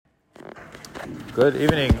Good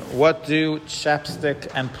evening. What do chapstick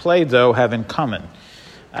and play-doh have in common?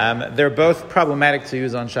 They're both problematic to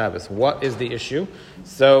use on Shabbos. What is the issue?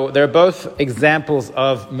 So they're both examples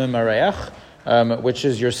of mimareach, which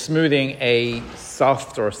is you're smoothing a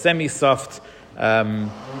soft or semi-soft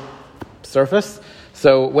surface.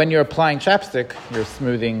 So when you're applying chapstick, you're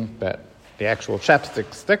smoothing the actual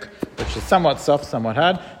chapstick stick, which is somewhat soft, somewhat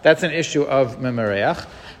hard. That's an issue of mimareach.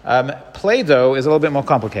 Play-doh is a little bit more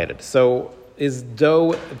complicated. So is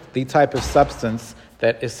dough the type of substance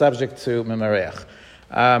that is subject to mimareach?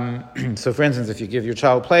 So for instance, if you give your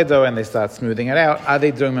child play-doh and they start smoothing it out, are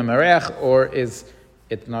they doing mimareach or is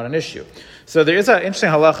it not an issue? So there is an interesting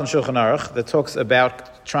halach in Shulchan Aruch that talks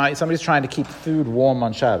about somebody's trying to keep food warm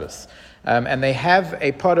on Shabbos. And they have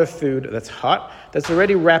a pot of food that's hot, that's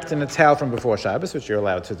already wrapped in a towel from before Shabbos, which you're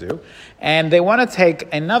allowed to do. And they want to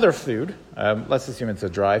take another food, let's assume it's a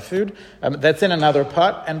dry food, that's in another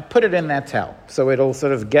pot, and put it in that towel. So it'll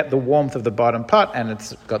sort of get the warmth of the bottom pot, and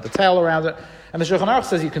it's got the towel around it. And the Shulchan Aruch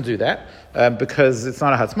says you can do that, because it's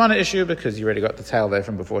not a Hatzmana issue, because you already got the towel there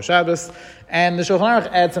from before Shabbos. And the Shulchan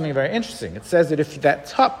Aruch adds something very interesting. It says that if that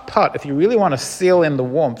top pot, if you really want to seal in the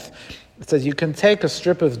warmth, it says you can take a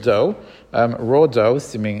strip of dough, raw dough,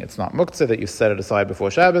 assuming it's not muktzah, that you set it aside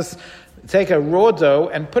before Shabbos, take a raw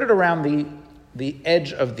dough and put it around the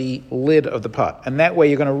edge of the lid of the pot. And that way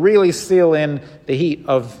you're going to really seal in the heat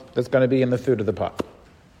that's going to be in the food of the pot.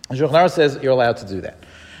 And Shulchan Aruch says you're allowed to do that.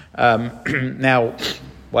 Now,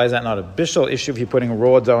 why is that not a bishul issue if you're putting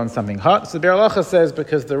raw dough on something hot? So the Biur Halacha says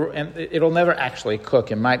because it'll never actually cook.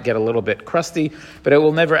 It might get a little bit crusty, but it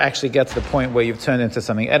will never actually get to the point where you've turned into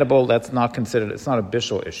something edible. That's not considered, it's not a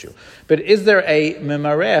bishul issue. But is there a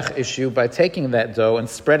mimarech issue by taking that dough and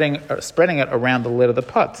spreading it around the lid of the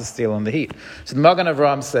pot to seal in the heat? So the Magen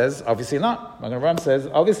Avraham says, obviously not. Magen Avraham says,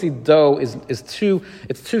 obviously dough is too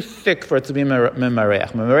thick for it to be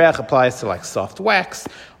mimarech. Mimarech applies to like soft wax,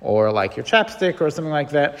 or like your chapstick or something like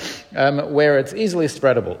that, where it's easily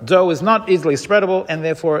spreadable. Dough is not easily spreadable, and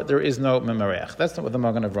therefore there is no mimareach. That's not what the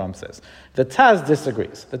Magen Avraham says. The Taz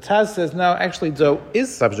disagrees. The Taz says, no, actually dough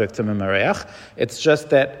is subject to mimareach. It's just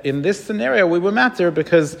that in this scenario we were matter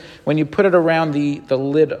because when you put it around the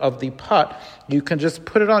lid of the pot, you can just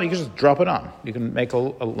put it on, you can just drop it on. You can make a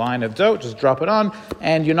line of dough, just drop it on,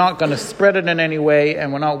 and you're not going to spread it in any way,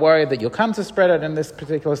 and we're not worried that you'll come to spread it in this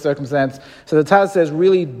particular circumstance. So the Taz says,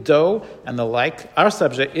 really, dough and the like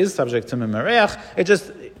is subject to mimareach. It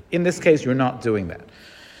just, in this case, you're not doing that.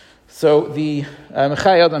 So the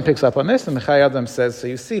Mechai Adam picks up on this, and Mechai Adam says, so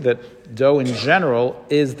you see that dough in general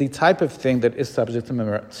is the type of thing that is subject to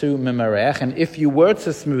mimareach, and if you were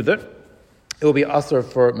to smooth it, it will be asur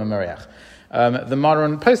for mimareach. The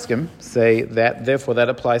modern poskim say that, therefore, that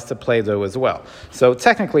applies to play-doh as well. So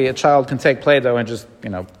technically, a child can take play-doh and just,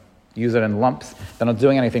 use it in lumps. They're not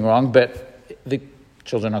doing anything wrong, but the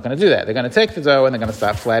children are not going to do that. They're going to take the dough and they're going to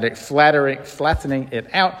start flattening it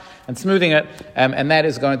out and smoothing it, and that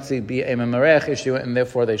is going to be a mimarech issue, and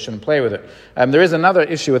therefore they shouldn't play with it. There is another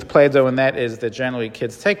issue with play-doh, and that is that generally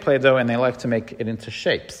kids take play-doh and they like to make it into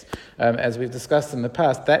shapes. As we've discussed in the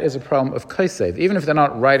past, that is a problem of kosev. Even if they're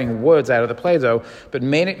not writing words out of the play-doh, but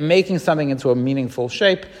making something into a meaningful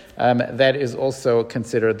shape, that is also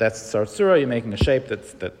considered, that's tzatzura. You're making a shape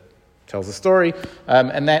that tells a story,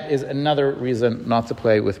 and that is another reason not to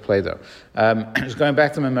play with play-doh. Just going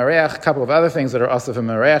back to mimareach, a couple of other things that are also for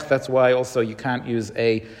mimareach. That's why also you can't use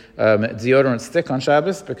a deodorant stick on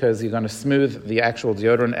Shabbos, because you're going to smooth the actual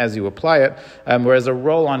deodorant as you apply it, whereas a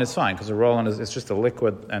roll-on is fine, because a roll-on is just a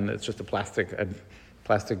liquid, and it's just a plastic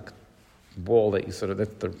ball that you sort of,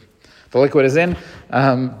 the liquid is in,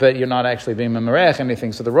 but you're not actually being mimareach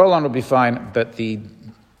anything. So the roll-on would be fine, but the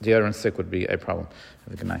deodorant stick would be a problem.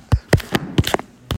 Have a good night.